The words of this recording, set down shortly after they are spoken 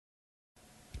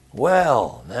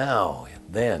Well, now,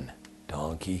 then,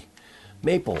 donkey.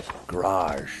 Maple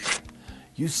garage.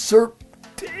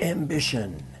 Usurped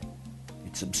ambition.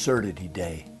 It's absurdity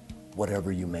day, whatever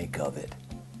you make of it.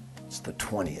 It's the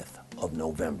 20th of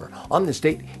November. On this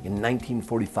date, in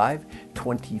 1945,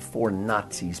 24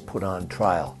 Nazis put on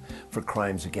trial for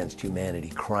crimes against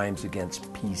humanity, crimes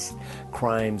against peace,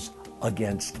 crimes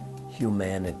against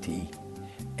humanity.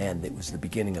 And it was the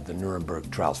beginning of the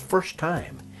Nuremberg trials. First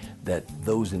time that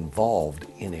those involved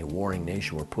in a warring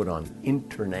nation were put on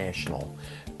international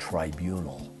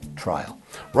tribunal trial.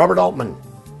 Robert Altman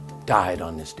died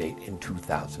on this date in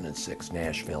 2006.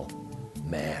 Nashville,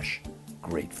 MASH,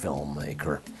 great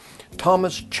filmmaker.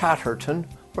 Thomas Chatterton,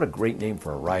 what a great name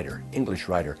for a writer, English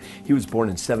writer. He was born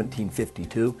in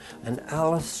 1752, and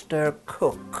Alistair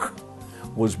Cook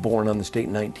was born on this date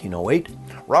in 1908.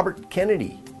 Robert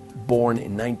Kennedy, born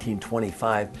in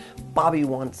 1925. Bobby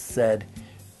once said,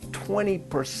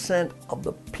 20% of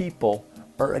the people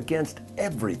are against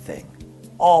everything,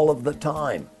 all of the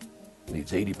time.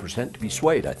 Leaves 80% to be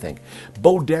swayed, I think.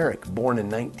 Bo Derek, born in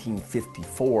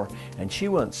 1954, and she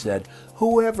once said,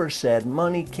 whoever said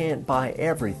money can't buy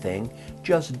everything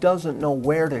just doesn't know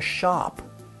where to shop.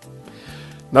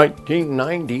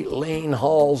 1990, Lane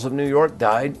Halls of New York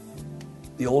died,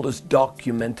 the oldest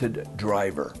documented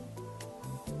driver.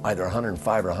 Either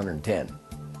 105 or 110,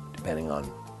 depending on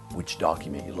which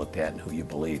document you looked at and who you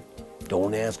believe.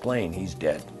 Don't ask Lane, he's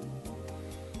dead.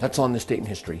 That's on this date in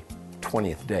history,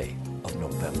 20th day of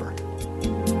November.